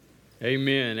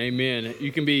Amen, amen.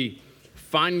 You can be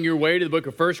finding your way to the book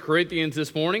of 1 Corinthians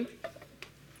this morning.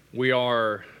 We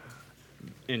are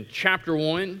in chapter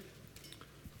 1,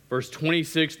 verse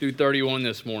 26 through 31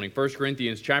 this morning. 1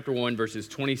 Corinthians chapter 1, verses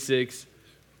 26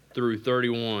 through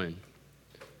 31.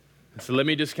 So let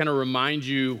me just kind of remind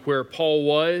you where Paul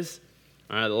was.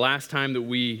 The last time that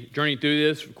we journeyed through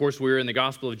this, of course, we were in the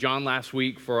Gospel of John last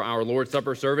week for our Lord's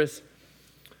Supper service.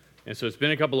 And so it's been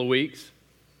a couple of weeks.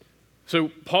 So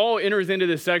Paul enters into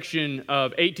this section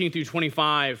of 18 through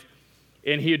 25,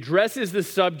 and he addresses the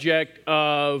subject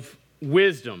of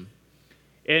wisdom.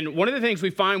 And one of the things we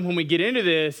find when we get into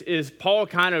this is Paul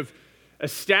kind of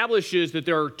establishes that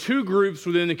there are two groups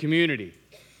within the community.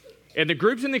 And the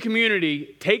groups in the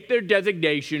community take their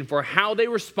designation for how they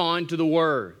respond to the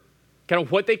word, kind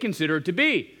of what they consider it to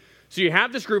be. So you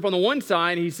have this group on the one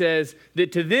side, and he says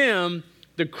that to them,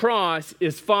 the cross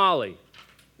is folly.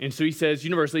 And so he says,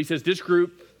 universally, he says, this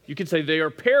group, you could say they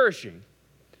are perishing.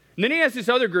 And then he has this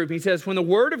other group, and he says, when the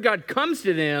word of God comes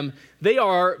to them, they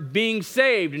are being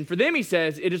saved. And for them, he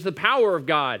says, it is the power of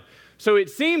God. So it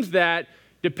seems that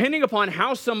depending upon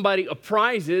how somebody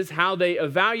apprises, how they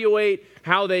evaluate,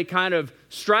 how they kind of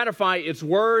stratify its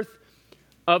worth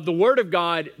of the word of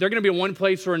God, they're going to be in one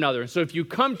place or another. So if you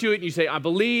come to it and you say, I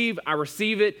believe, I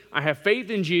receive it, I have faith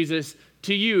in Jesus,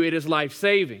 to you, it is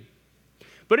life-saving.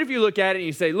 But if you look at it and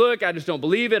you say, look, I just don't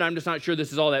believe it. I'm just not sure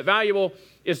this is all that valuable.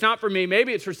 It's not for me.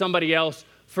 Maybe it's for somebody else.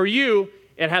 For you,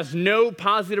 it has no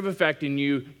positive effect in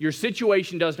you. Your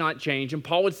situation does not change. And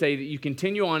Paul would say that you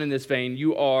continue on in this vein,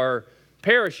 you are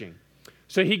perishing.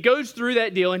 So he goes through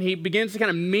that deal and he begins to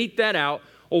kind of mete that out.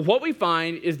 Well, what we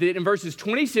find is that in verses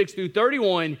 26 through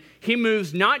 31, he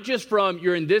moves not just from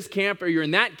you're in this camp or you're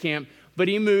in that camp, but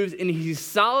he moves and he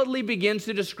solidly begins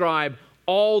to describe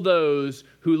all those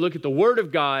who look at the word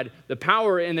of God, the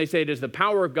power, and they say it is the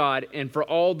power of God, and for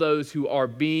all those who are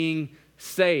being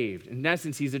saved. In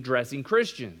essence, he's addressing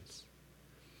Christians.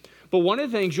 But one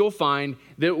of the things you'll find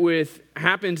that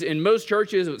happens in most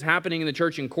churches, what's happening in the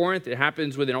church in Corinth, it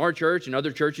happens within our church and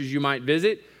other churches you might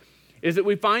visit, is that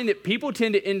we find that people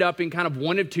tend to end up in kind of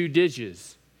one of two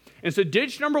ditches. And so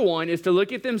ditch number one is to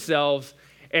look at themselves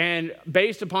and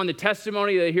based upon the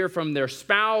testimony they hear from their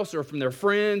spouse or from their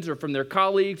friends or from their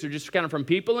colleagues or just kind of from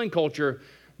people in culture,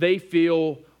 they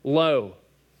feel low.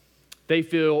 They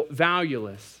feel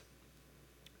valueless.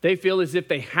 They feel as if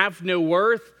they have no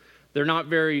worth. They're not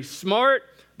very smart.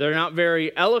 They're not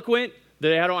very eloquent.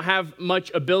 They don't have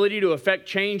much ability to affect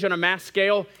change on a mass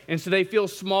scale. And so they feel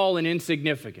small and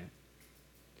insignificant.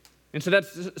 And so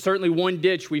that's certainly one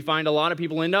ditch we find a lot of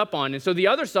people end up on. And so the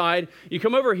other side, you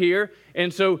come over here,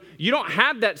 and so you don't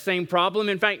have that same problem.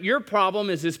 In fact, your problem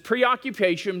is this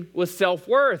preoccupation with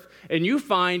self-worth. And you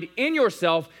find in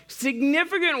yourself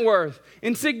significant worth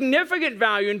and significant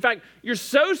value. In fact, you're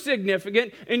so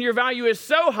significant and your value is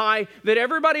so high that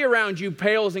everybody around you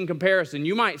pales in comparison.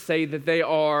 You might say that they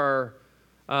are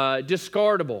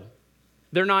discardable.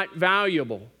 They're not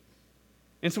valuable.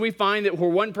 And so we find that where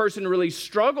one person really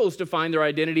struggles to find their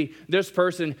identity, this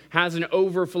person has an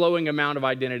overflowing amount of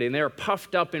identity, and they are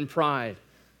puffed up in pride.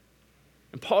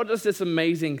 And Paul does this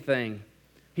amazing thing.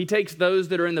 He takes those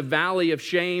that are in the valley of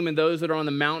shame and those that are on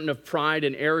the mountain of pride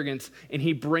and arrogance, and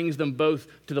he brings them both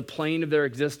to the plane of their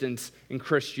existence in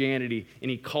Christianity,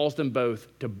 and he calls them both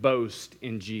to boast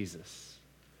in Jesus.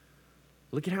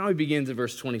 Look at how he begins in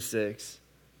verse 26.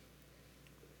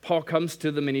 Paul comes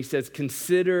to them and he says,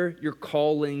 consider your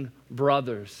calling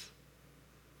brothers.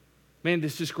 Man,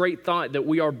 this is great thought that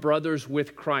we are brothers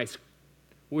with Christ.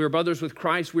 We are brothers with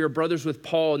Christ. We are brothers with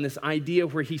Paul. And this idea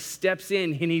where he steps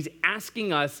in and he's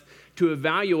asking us to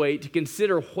evaluate, to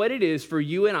consider what it is for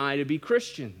you and I to be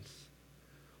Christians.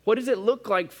 What does it look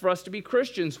like for us to be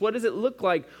Christians? What does it look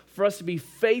like for us to be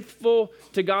faithful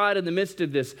to God in the midst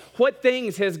of this? What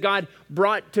things has God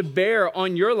brought to bear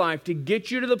on your life to get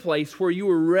you to the place where you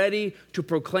are ready to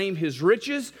proclaim his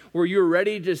riches, where you're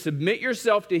ready to submit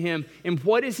yourself to him? And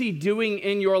what is he doing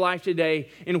in your life today?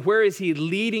 And where is he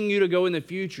leading you to go in the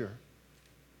future?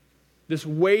 This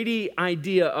weighty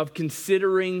idea of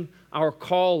considering our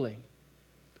calling.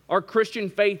 Our Christian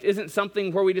faith isn't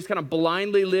something where we just kind of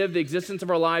blindly live the existence of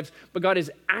our lives, but God is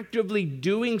actively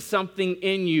doing something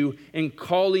in you and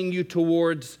calling you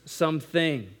towards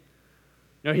something.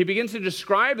 Now, he begins to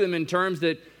describe them in terms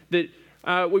that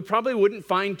we probably wouldn't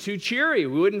find too cheery.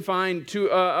 We wouldn't find too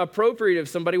appropriate if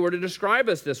somebody were to describe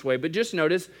us this way. But just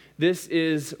notice, this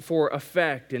is for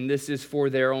effect, and this is for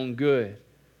their own good.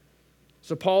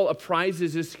 So Paul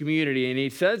apprises this community, and he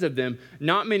says of them,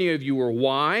 not many of you were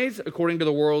wise according to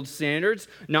the world's standards.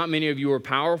 Not many of you were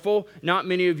powerful. Not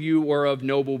many of you were of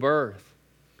noble birth.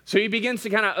 So he begins to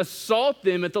kind of assault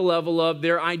them at the level of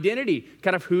their identity,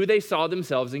 kind of who they saw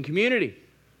themselves in community.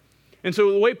 And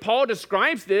so the way Paul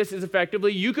describes this is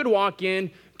effectively you could walk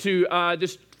in to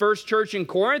this first church in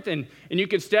Corinth and you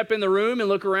could step in the room and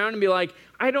look around and be like,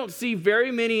 I don't see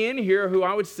very many in here who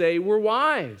I would say were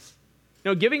wise.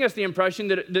 Now, giving us the impression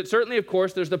that certainly, of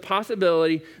course, there's the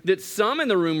possibility that some in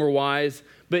the room were wise,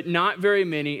 but not very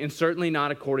many, and certainly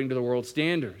not according to the world's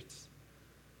standards.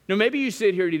 Now, maybe you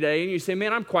sit here today and you say,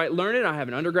 man, I'm quite learned. I have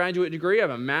an undergraduate degree. I have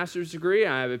a master's degree.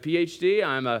 I have a PhD.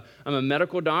 I'm a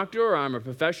medical doctor, or I'm a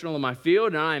professional in my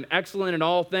field, and I'm excellent in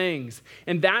all things.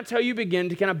 And that's how you begin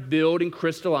to kind of build and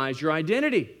crystallize your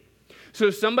identity. So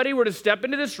if somebody were to step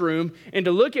into this room and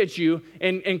to look at you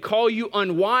and call you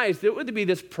unwise, that would be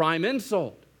this prime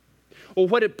insult. Well,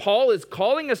 what Paul is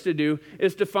calling us to do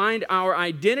is to find our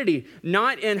identity,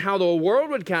 not in how the world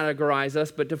would categorize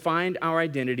us, but to find our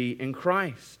identity in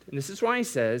Christ. And this is why he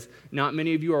says, not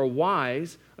many of you are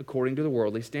wise according to the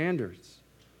worldly standards.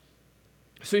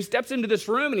 So he steps into this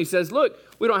room and he says, look,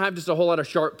 we don't have just a whole lot of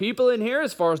sharp people in here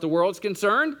as far as the world's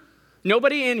concerned.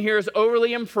 Nobody in here is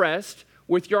overly impressed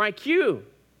with your IQ.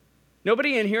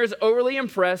 Nobody in here is overly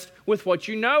impressed with what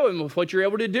you know and with what you're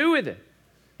able to do with it.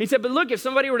 He said, but look, if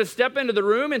somebody were to step into the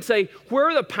room and say, where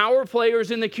are the power players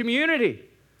in the community?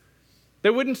 They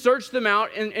wouldn't search them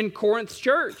out in Corinth's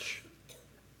church.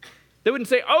 They wouldn't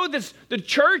say, the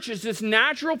church is this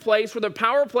natural place where the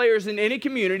power players in any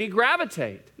community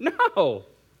gravitate. No.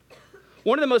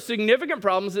 One of the most significant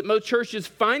problems that most churches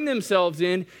find themselves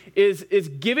in is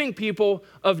giving people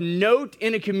of note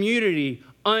in a community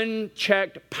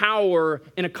unchecked power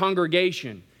in a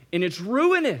congregation. And it's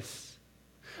ruinous.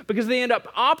 Because they end up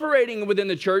operating within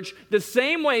the church the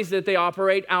same ways that they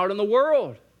operate out in the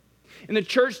world. And the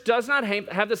church does not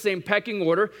have the same pecking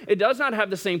order. It does not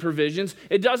have the same provisions.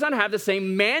 It does not have the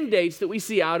same mandates that we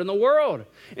see out in the world.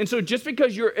 And so just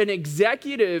because you're an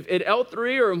executive at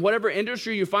L3 or in whatever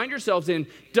industry you find yourselves in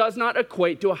does not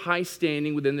equate to a high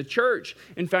standing within the church.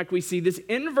 In fact, we see this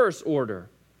inverse order.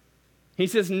 He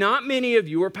says, not many of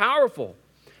you are powerful.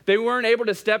 They weren't able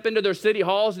to step into their city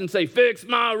halls and say, fix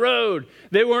my road.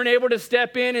 They weren't able to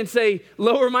step in and say,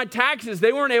 lower my taxes.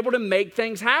 They weren't able to make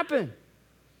things happen.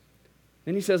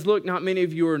 Then he says, look, not many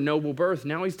of you are noble birth.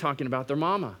 Now he's talking about their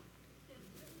mama.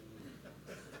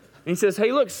 And he says,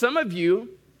 hey, look, some of you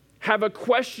have a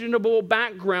questionable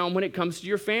background when it comes to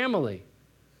your family.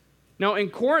 Now, in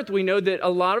Corinth, we know that a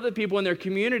lot of the people in their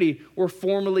community were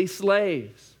formerly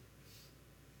slaves.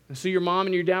 And so your mom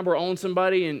and your dad were owning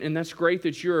somebody, and that's great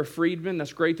that you're a freedman.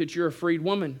 That's great that you're a freed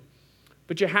woman.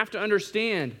 But you have to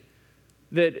understand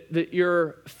that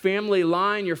your family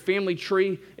line, your family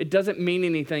tree, it doesn't mean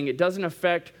anything. It doesn't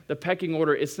affect the pecking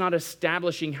order. It's not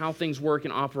establishing how things work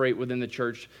and operate within the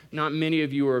church. Not many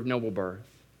of you are of noble birth.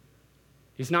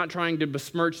 He's not trying to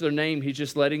besmirch their name. He's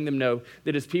just letting them know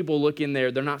that as people look in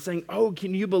there, they're not saying, oh,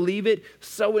 can you believe it?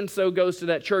 So-and-so goes to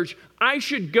that church. I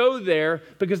should go there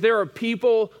because there are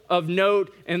people of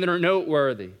note and that are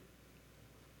noteworthy.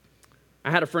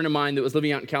 I had a friend of mine that was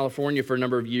living out in California for a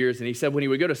number of years, and he said when he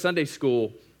would go to Sunday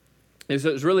school, it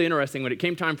was really interesting. When it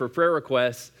came time for prayer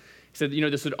requests, he said,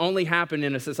 this would only happen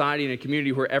in a society, in a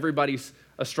community where everybody's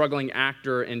a struggling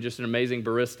actor and just an amazing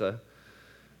barista.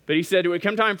 But he said it would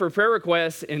come time for prayer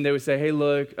requests, and they would say, hey,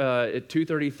 look, at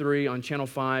 2:33 on Channel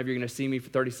 5, you're going to see me for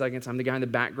 30 seconds. I'm the guy in the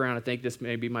background. I think this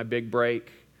may be my big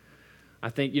break. I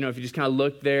think, if you just kind of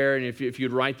look there, and if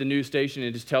you'd write the news station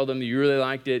and just tell them that you really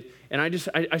liked it. And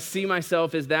I see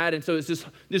myself as that. And so it's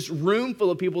this room full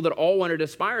of people that all wanted to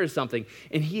aspire to something.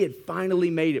 And he had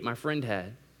finally made it, my friend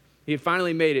had. He had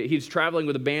finally made it. He's traveling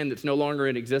with a band that's no longer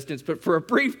in existence. But for a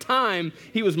brief time,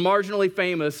 he was marginally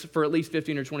famous for at least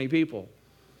 15 or 20 people.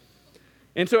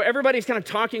 And so everybody's kind of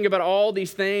talking about all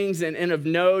these things and of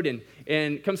note,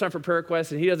 and comes time for prayer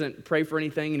requests, and he doesn't pray for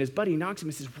anything. And his buddy knocks him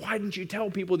and says, why didn't you tell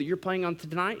people that you're playing on the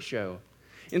Tonight Show?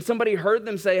 And somebody heard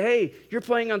them say, hey, you're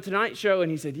playing on Tonight Show. And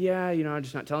he said, yeah, I'm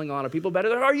just not telling a lot of people about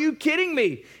it. Are you kidding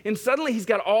me? And suddenly he's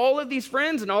got all of these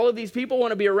friends, and all of these people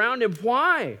want to be around him.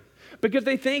 Why? Because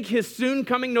they think his soon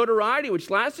coming notoriety, which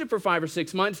lasted for 5 or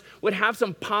 6 months, would have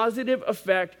some positive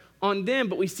effect on them.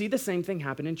 But we see the same thing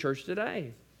happen in church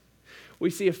today. We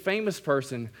see a famous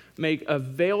person make a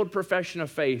veiled profession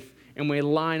of faith, and we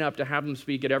line up to have them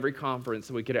speak at every conference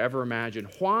that we could ever imagine.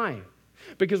 Why?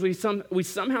 Because we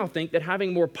somehow think that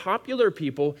having more popular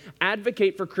people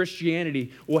advocate for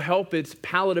Christianity will help its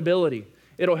palatability.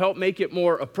 It'll help make it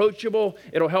more approachable.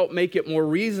 It'll help make it more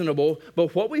reasonable.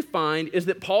 But what we find is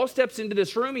that Paul steps into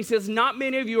this room. He says, not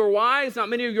many of you are wise. Not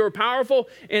many of you are powerful.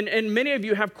 And many of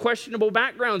you have questionable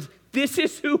backgrounds. This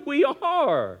is who we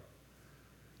are.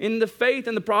 In the faith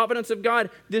and the providence of God,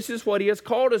 this is what he has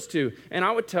called us to. And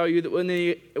I would tell you that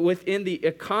within the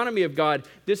economy of God,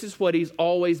 this is what he's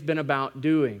always been about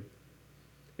doing.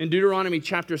 In Deuteronomy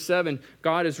chapter 7,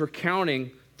 God is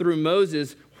recounting through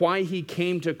Moses why he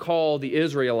came to call the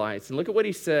Israelites. And look at what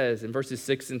he says in verses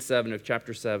 6 and 7 of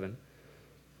chapter 7.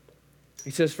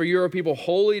 He says, "For you are a people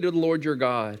holy to the Lord your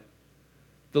God.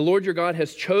 The Lord your God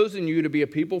has chosen you to be a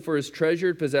people for his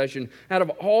treasured possession out of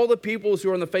all the peoples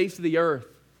who are on the face of the earth."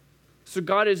 So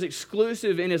God is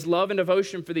exclusive in his love and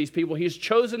devotion for these people. He has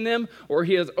chosen them or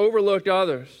he has overlooked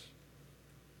others.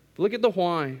 But look at the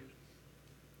why.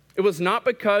 It was not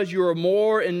because you are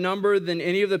more in number than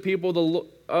any other people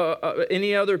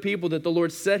that the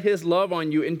Lord set his love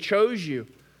on you and chose you.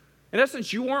 In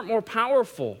essence, you weren't more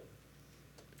powerful.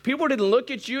 People didn't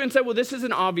look at you and say, well, this is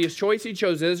an obvious choice. He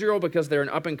chose Israel because they're an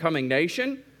up-and-coming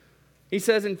nation. He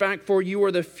says, in fact, for you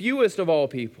are the fewest of all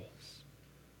peoples.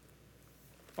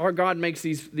 Our God makes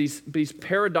these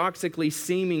paradoxically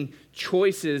seeming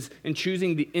choices and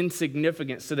choosing the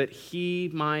insignificant so that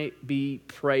he might be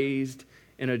praised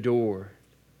and adored.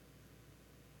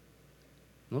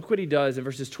 Look what he does in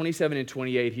verses 27 and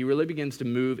 28. He really begins to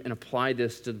move and apply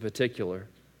this to the particular.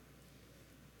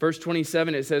 Verse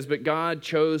 27, it says, but God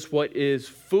chose what is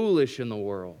foolish in the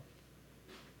world.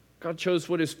 God chose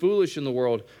what is foolish in the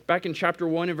world. Back in chapter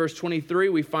 1 and verse 23,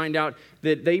 we find out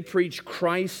that they preach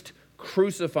Christ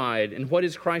crucified. And what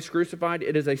is Christ crucified?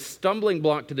 It is a stumbling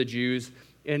block to the Jews,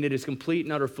 and it is complete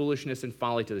and utter foolishness and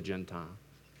folly to the Gentiles.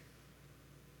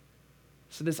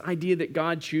 So this idea that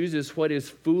God chooses what is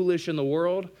foolish in the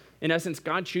world, in essence,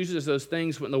 God chooses those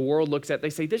things when the world looks at, they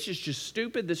say, this is just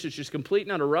stupid, this is just complete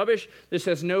and utter rubbish, this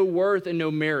has no worth and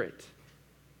no merit.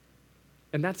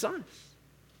 And that's us.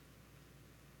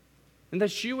 And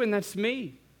that's you and that's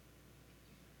me.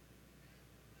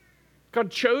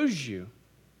 God chose you.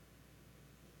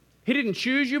 He didn't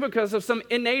choose you because of some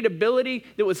innate ability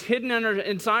that was hidden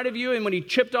inside of you, and when he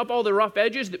chipped up all the rough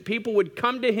edges, that people would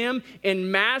come to him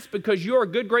en masse because you are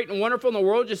good, great, and wonderful, and the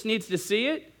world just needs to see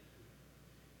it.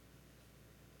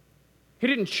 He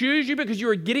didn't choose you because you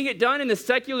were getting it done in the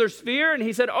secular sphere, and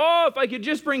he said, oh, if I could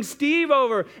just bring Steve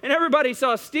over, and everybody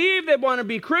saw Steve, they'd want to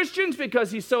be Christians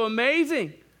because he's so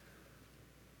amazing.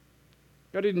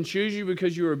 God didn't choose you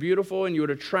because you were beautiful and you would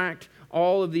attract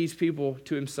all of these people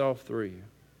to himself through you.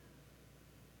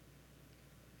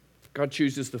 God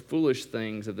chooses the foolish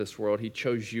things of this world. He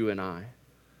chose you and I.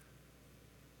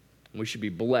 And we should be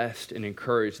blessed and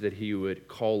encouraged that he would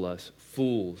call us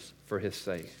fools for his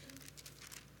sake.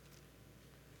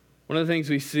 One of the things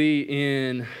we see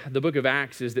in the book of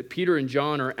Acts is that Peter and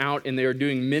John are out and they are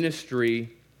doing ministry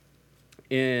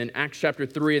in Acts chapter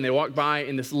 3, and they walk by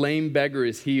and this lame beggar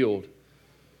is healed.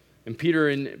 And Peter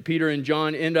and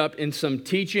John end up in some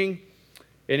teaching.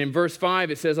 And in verse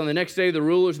 5, it says, on the next day, the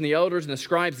rulers and the elders and the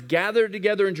scribes gathered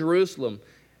together in Jerusalem.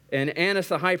 And Annas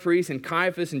the high priest and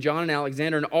Caiaphas and John and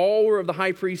Alexander and all were of the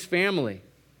high priest's family.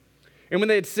 And when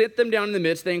they had set them down in the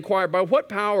midst, they inquired, by what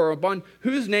power or upon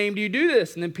whose name do you do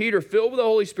this? And then Peter, filled with the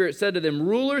Holy Spirit, said to them,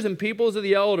 rulers and peoples of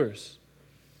the elders,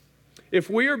 if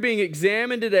we are being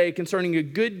examined today concerning a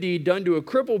good deed done to a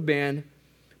crippled man,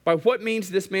 by what means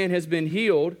this man has been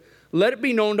healed, let it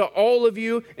be known to all of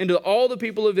you and to all the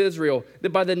people of Israel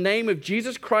that by the name of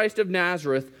Jesus Christ of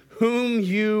Nazareth, whom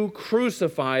you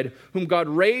crucified, whom God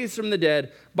raised from the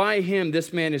dead, by him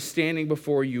this man is standing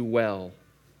before you well.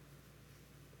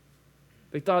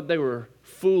 They thought they were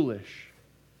foolish,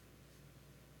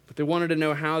 but they wanted to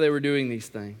know how they were doing these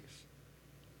things.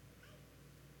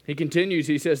 He continues,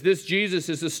 he says, this Jesus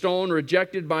is the stone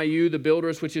rejected by you, the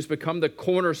builders, which has become the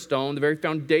cornerstone, the very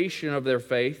foundation of their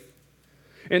faith.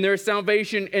 And there is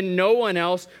salvation in no one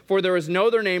else, for there is no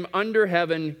other name under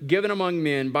heaven given among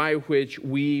men by which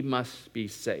we must be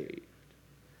saved.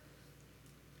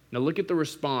 Now look at the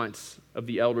response of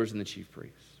the elders and the chief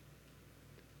priests.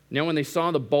 Now when they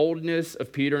saw the boldness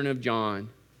of Peter and of John,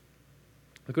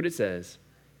 look what it says,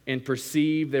 and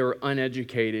perceived they were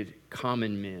uneducated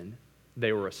common men,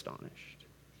 they were astonished.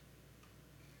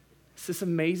 It's this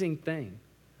amazing thing.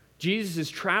 Jesus is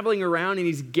traveling around and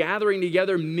he's gathering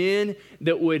together men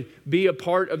that would be a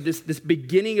part of this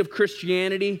beginning of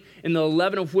Christianity, and the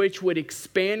 11 of which would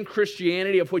expand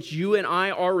Christianity, of which you and I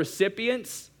are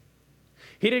recipients.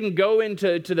 He didn't go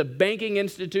into the banking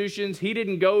institutions. He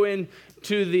didn't go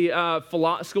into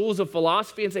the schools of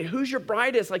philosophy and say, who's your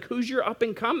brightest? Like, who's your up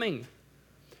and coming?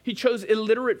 He chose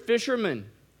illiterate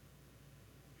fishermen.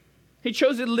 He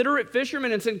chose illiterate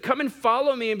fishermen and said, come and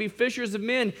follow me and be fishers of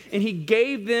men. And he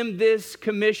gave them this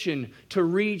commission to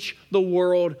reach the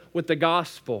world with the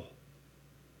gospel.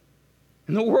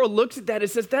 And the world looks at that and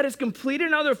says, that is complete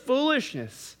and utter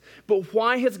foolishness. But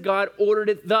why has God ordered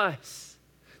it thus?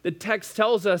 The text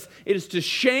tells us it is to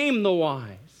shame the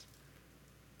wise.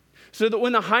 So that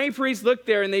when the high priests look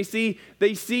there and they see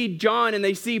John and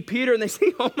they see Peter and they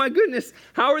say, oh my goodness,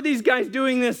 how are these guys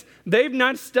doing this? They've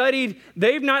not studied,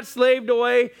 they've not slaved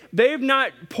away, they've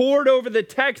not pored over the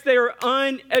text. They are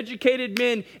uneducated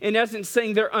men, in essence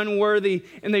saying they're unworthy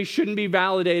and they shouldn't be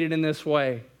validated in this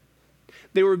way.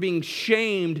 They were being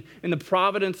shamed in the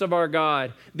providence of our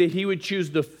God that he would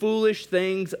choose the foolish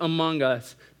things among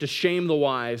us to shame the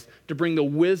wise, to bring the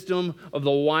wisdom of the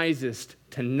wisest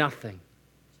to nothing.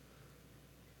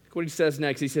 Look what he says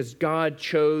next. He says, God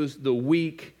chose the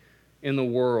weak in the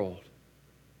world.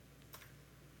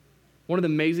 One of the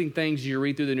amazing things you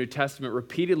read through the New Testament,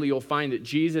 repeatedly you'll find that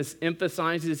Jesus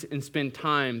emphasizes and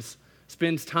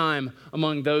spends time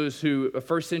among those who a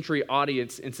first century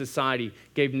audience in society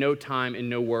gave no time and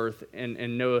no worth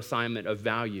and no assignment of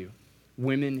value.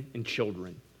 Women and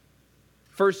children.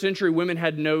 First century women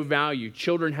had no value.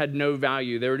 Children had no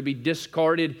value. They were to be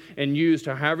discarded and used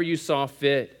however you saw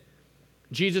fit.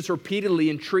 Jesus repeatedly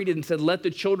entreated and said, let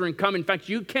the children come. In fact,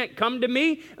 you can't come to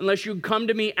me unless you come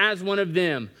to me as one of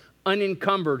them,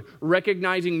 unencumbered,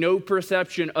 recognizing no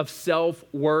perception of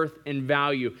self-worth and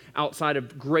value outside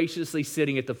of graciously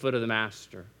sitting at the foot of the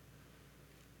Master.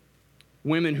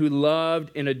 Women who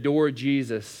loved and adored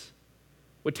Jesus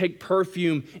would take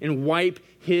perfume and wipe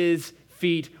his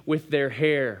feet with their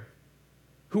hair,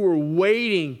 who were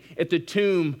waiting at the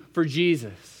tomb for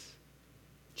Jesus.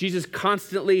 Jesus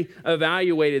constantly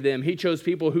evaluated them. He chose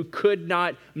people who could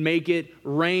not make it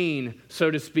rain, so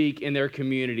to speak, in their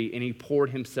community, and he poured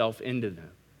himself into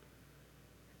them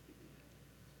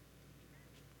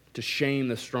to shame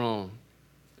the strong.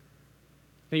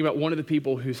 Think about one of the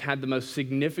people who's had the most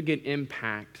significant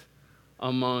impact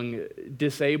among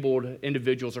disabled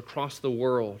individuals across the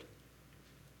world.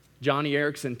 Johnny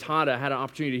Erickson Tada had an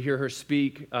opportunity to hear her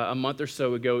speak a month or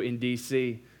so ago in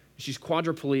D.C. She's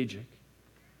quadriplegic.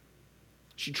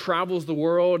 She travels the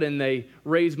world and they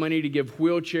raise money to give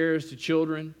wheelchairs to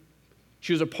children.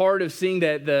 She was a part of seeing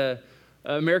that the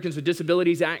Americans with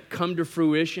Disabilities Act come to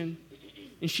fruition.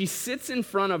 And she sits in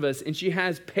front of us and she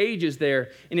has pages there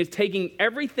and is taking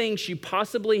everything she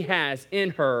possibly has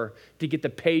in her to get the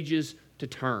pages to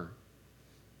turn.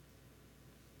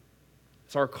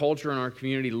 So our culture and our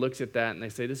community looks at that and they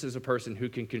say, this is a person who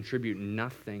can contribute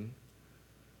nothing.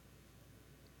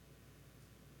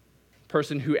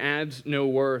 Person who adds no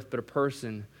worth, but a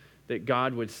person that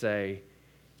God would say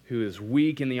who is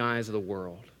weak in the eyes of the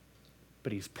world,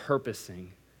 but he's purposing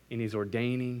and he's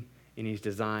ordaining and he's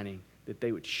designing that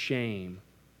they would shame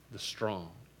the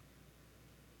strong.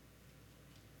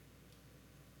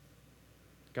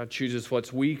 God chooses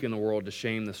what's weak in the world to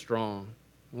shame the strong.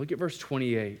 Look at verse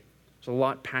 28. There's a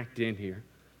lot packed in here.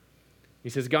 He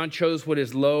says, God chose what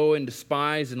is low and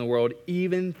despised in the world,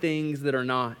 even things that are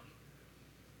not.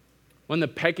 On the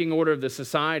pecking order of the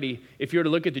society, if you were to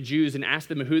look at the Jews and ask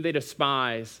them who they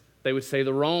despise, they would say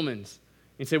the Romans.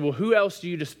 And say, well, who else do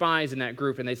you despise in that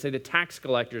group? And they say the tax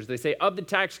collectors. They say, of the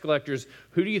tax collectors,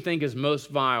 who do you think is most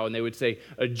vile? And they would say,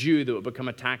 a Jew that would become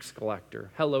a tax collector.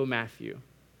 Hello, Matthew.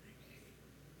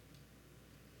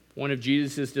 One of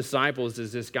Jesus' disciples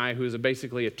is this guy who is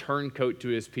basically a turncoat to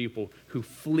his people, who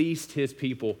fleeced his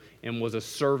people and was a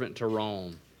servant to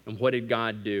Rome. And what did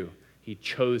God do? He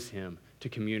chose him to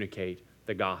communicate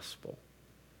the gospel.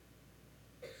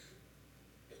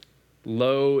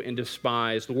 Low and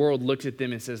despised. The world looks at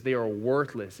them and says they are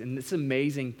worthless. And this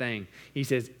amazing thing, he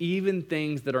says, even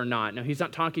things that are not. Now, he's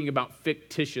not talking about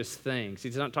fictitious things.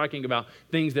 He's not talking about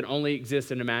things that only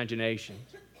exist in imagination.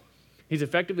 He's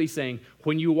effectively saying,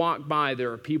 when you walk by,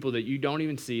 there are people that you don't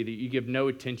even see, that you give no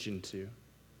attention to.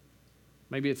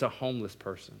 Maybe it's a homeless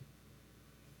person.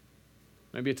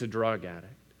 Maybe it's a drug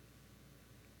addict.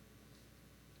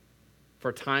 For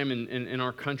a time in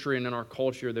our country and in our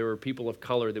culture, there were people of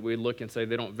color that we look and say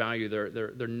they don't value,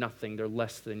 they're nothing, they're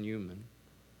less than human.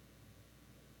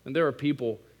 And there are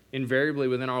people invariably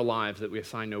within our lives that we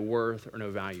assign no worth or no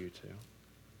value to.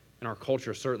 And our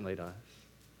culture certainly does.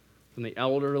 From the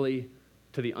elderly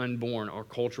to the unborn, our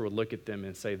culture would look at them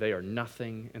and say they are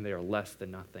nothing and they are less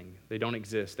than nothing. They don't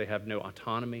exist. They have no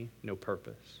autonomy, no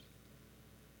purpose.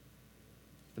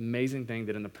 The amazing thing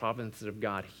that in the providence of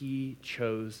God, he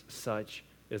chose such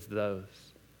as those.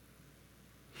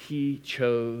 He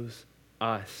chose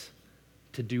us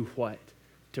to do what?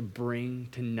 To bring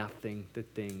to nothing the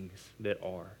things that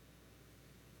are.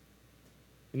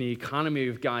 In the economy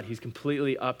of God, he's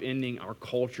completely upending our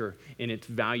culture in its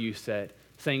value set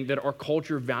saying that our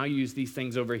culture values these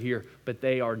things over here, but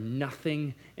they are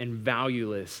nothing and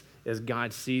valueless as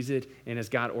God sees it and as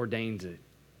God ordains it.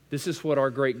 This is what our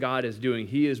great God is doing.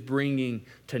 He is bringing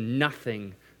to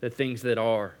nothing the things that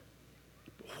are.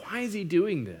 Why is he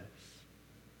doing this?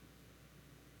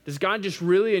 Does God just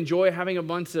really enjoy having a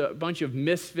bunch of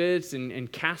misfits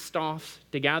and cast-offs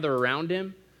to gather around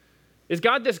him? Is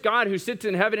God this God who sits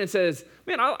in heaven and says,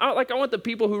 man, I want the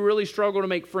people who really struggle to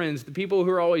make friends, the people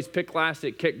who are always picked last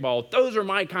at kickball. Those are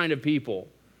my kind of people,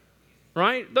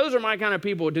 right? Those are my kind of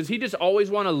people. Does he just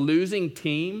always want a losing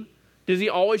team? Does he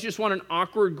always just want an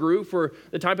awkward group for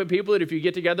the type of people that if you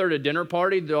get together at a dinner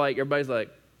party, they're like, everybody's like,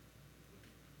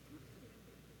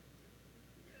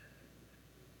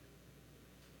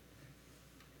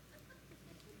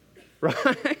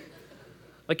 right?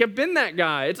 Like, I've been that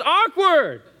guy. It's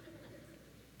awkward.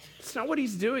 It's not what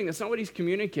he's doing. That's not what he's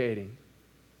communicating.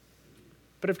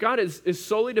 But if God is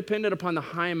solely dependent upon the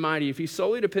high and mighty, if he's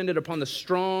solely dependent upon the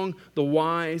strong, the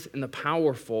wise, and the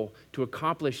powerful to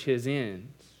accomplish his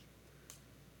ends,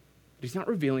 he's not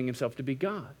revealing himself to be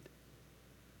God.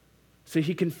 So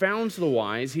he confounds the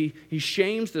wise. He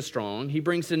shames the strong. He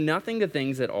brings to nothing the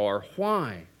things that are.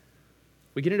 Why?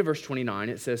 We get into verse 29.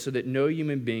 It says, so that no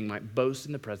human being might boast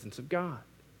in the presence of God.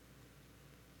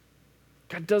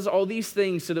 God does all these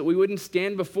things so that we wouldn't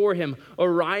stand before him,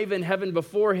 arrive in heaven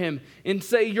before him, and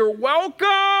say, you're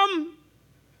welcome.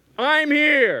 I'm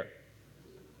here.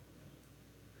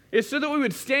 It's so that we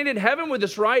would stand in heaven with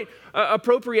this right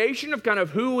appropriation of kind of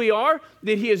who we are,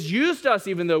 that he has used us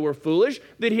even though we're foolish,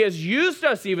 that he has used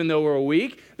us even though we're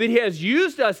weak, that he has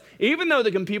used us even though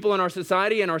the people in our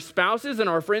society and our spouses and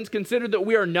our friends consider that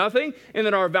we are nothing and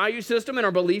that our value system and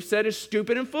our belief set is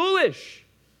stupid and foolish.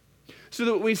 So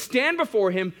that when we stand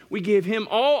before him, we give him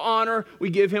all honor, we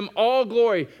give him all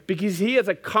glory, because he has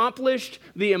accomplished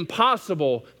the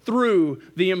impossible through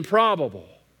the improbable.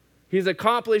 He's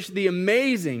accomplished the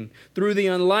amazing through the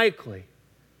unlikely.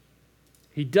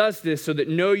 He does this so that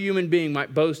no human being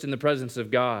might boast in the presence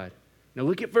of God. Now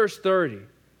look at verse 30.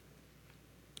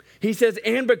 He says,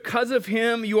 and because of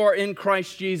him, you are in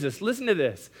Christ Jesus. Listen to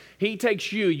this. He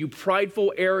takes you, you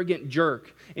prideful, arrogant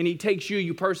jerk, and he takes you,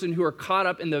 you person who are caught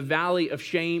up in the valley of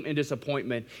shame and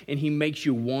disappointment, and he makes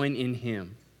you one in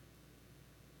him.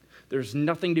 There's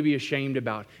nothing to be ashamed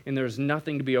about, and there's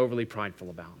nothing to be overly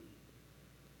prideful about.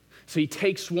 So he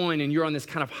takes one, and you're on this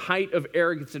kind of height of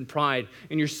arrogance and pride,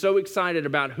 and you're so excited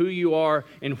about who you are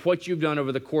and what you've done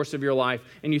over the course of your life,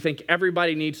 and you think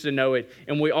everybody needs to know it,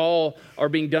 and we all are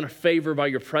being done a favor by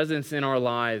your presence in our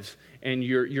lives, and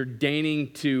you're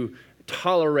deigning to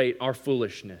tolerate our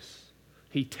foolishness.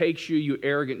 He takes you, you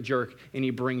arrogant jerk, and he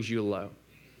brings you low.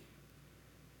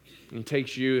 And he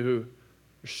takes you who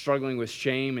you're struggling with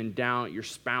shame and doubt. Your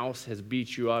spouse has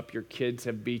beat you up. Your kids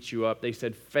have beat you up. They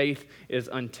said faith is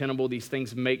untenable. These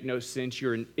things make no sense.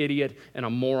 You're an idiot and a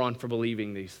moron for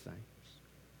believing these things.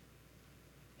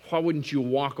 Why wouldn't you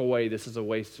walk away? This is a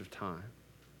waste of time.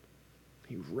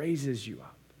 He raises you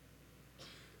up.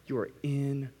 You are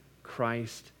in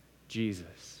Christ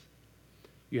Jesus.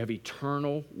 You have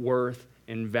eternal worth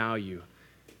and value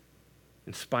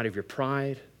in spite of your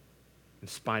pride, in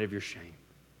spite of your shame.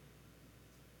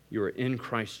 You are in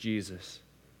Christ Jesus.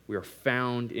 We are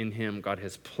found in him. God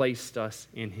has placed us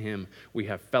in him. We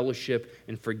have fellowship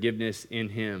and forgiveness in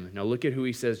him. Now look at who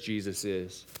he says Jesus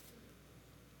is.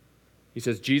 He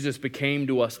says Jesus became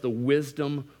to us the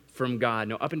wisdom from God.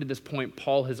 Now up until this point,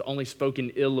 Paul has only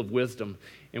spoken ill of wisdom.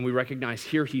 And we recognize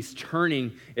here he's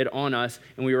turning it on us.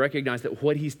 And we recognize that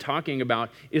what he's talking about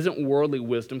isn't worldly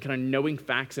wisdom, kind of knowing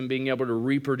facts and being able to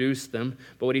reproduce them.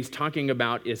 But what he's talking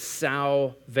about is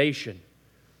salvation.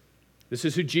 This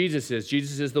is who Jesus is.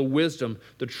 Jesus is the wisdom,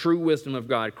 the true wisdom of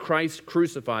God, Christ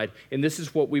crucified, and this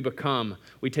is what we become.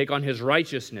 We take on his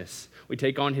righteousness, we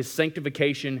take on his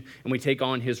sanctification, and we take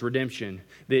on his redemption.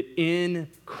 That in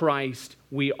Christ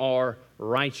we are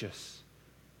righteous.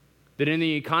 That in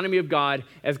the economy of God,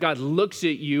 as God looks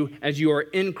at you as you are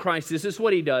in Christ, this is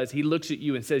what he does. He looks at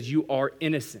you and says, you are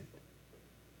innocent.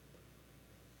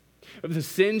 Of the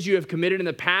sins you have committed in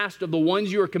the past, of the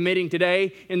ones you are committing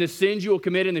today, and the sins you will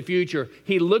commit in the future.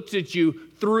 He looks at you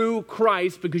through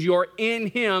Christ because you are in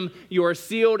him. You are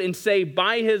sealed and saved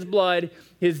by his blood,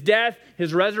 his death,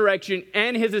 his resurrection,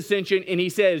 and his ascension. And he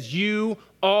says, you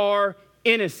are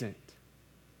innocent.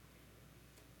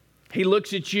 He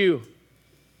looks at you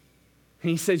and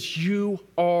he says, you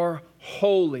are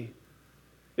holy.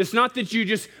 It's not that you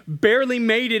just barely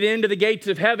made it into the gates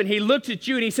of heaven. He looks at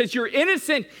you and he says, you're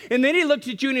innocent. And then he looks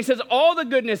at you and he says, all the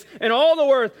goodness and all the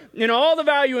worth and all the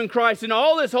value in Christ and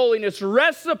all this holiness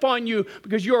rests upon you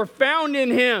because you are found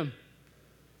in him.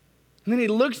 And then he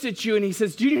looks at you and he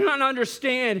says, do you not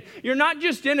understand? You're not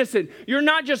just innocent. You're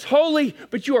not just holy,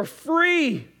 but you are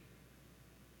free.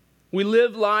 We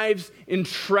live lives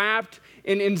entrapped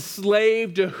and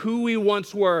enslaved to who we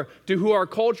once were, to who our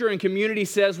culture and community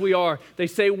says we are. They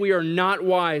say we are not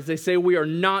wise. They say we are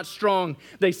not strong.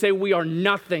 They say we are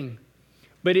nothing.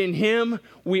 But in him,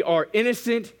 we are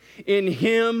innocent. In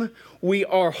him, we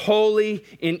are holy.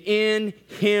 And in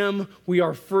him, we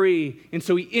are free. And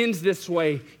so he ends this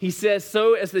way. He says,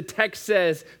 so as the text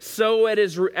says, so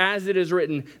as it is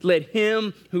written, let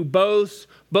him who boasts,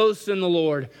 boast in the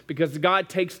Lord, because God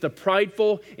takes the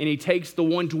prideful and he takes the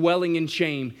one dwelling in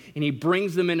shame and he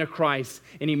brings them into Christ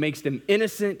and he makes them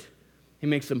innocent, he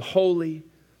makes them holy,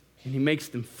 and he makes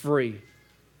them free.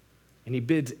 And he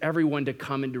bids everyone to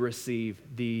come and to receive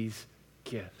these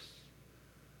gifts.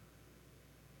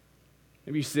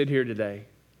 Maybe you sit here today,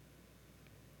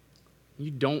 you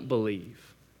don't believe.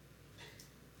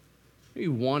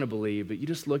 You want to believe, but you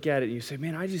just look at it and you say,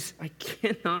 man, I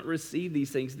cannot receive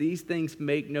these things. These things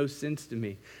make no sense to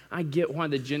me. I get why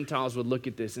the Gentiles would look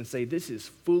at this and say, this is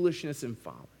foolishness and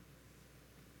folly.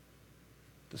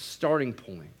 The starting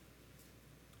point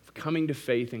of coming to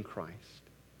faith in Christ,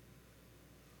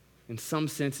 in some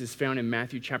sense, is found in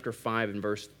Matthew chapter 5 and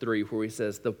verse 3, where he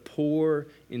says, the poor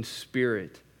in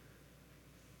spirit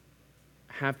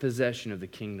have possession of the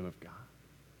kingdom of God.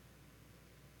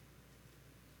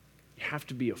 You have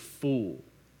to be a fool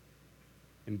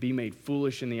and be made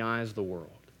foolish in the eyes of the world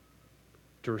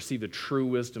to receive the true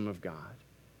wisdom of God,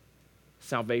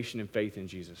 salvation and faith in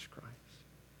Jesus Christ.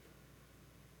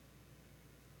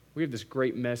 We have this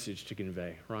great message to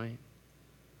convey, right?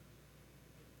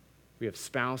 We have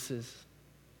spouses,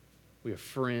 we have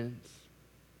friends,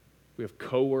 we have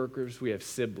coworkers, we have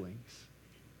siblings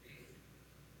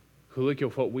who look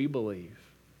at what we believe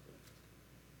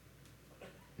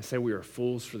and say we are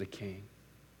fools for the King.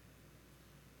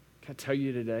 Can I tell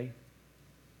you today,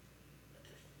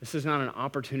 this is not an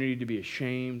opportunity to be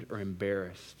ashamed or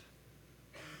embarrassed.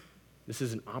 This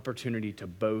is an opportunity to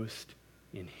boast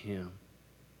in him,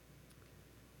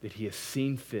 that he has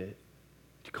seen fit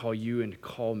to call you and to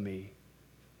call me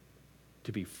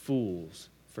to be fools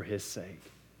for his sake,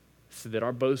 so that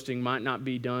our boasting might not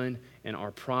be done in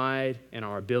our pride and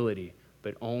our ability,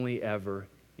 but only ever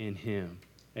in him.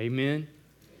 Amen?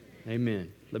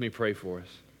 Amen. Let me pray for us.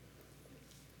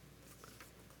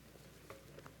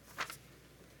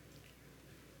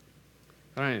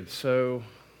 I am so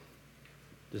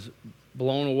just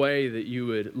blown away that you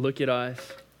would look at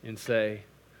us and say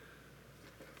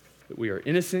that we are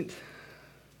innocent,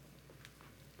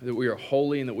 that we are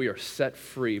holy, and that we are set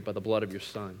free by the blood of your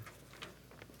Son.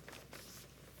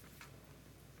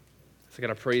 So God,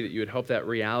 I pray that you would help that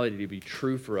reality to be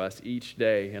true for us each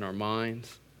day in our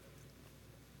minds.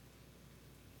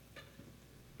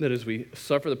 That as we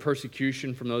suffer the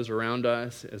persecution from those around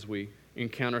us, as we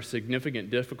encounter significant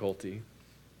difficulty,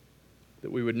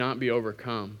 that we would not be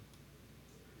overcome,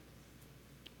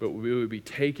 but we would be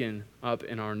taken up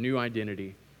in our new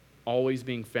identity, always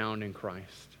being found in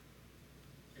Christ.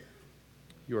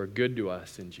 You are good to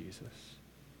us in Jesus.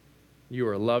 You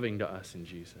are loving to us in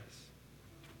Jesus.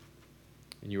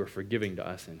 And you are forgiving to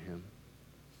us in him.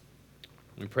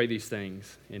 We pray these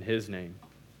things in his name.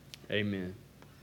 Amen.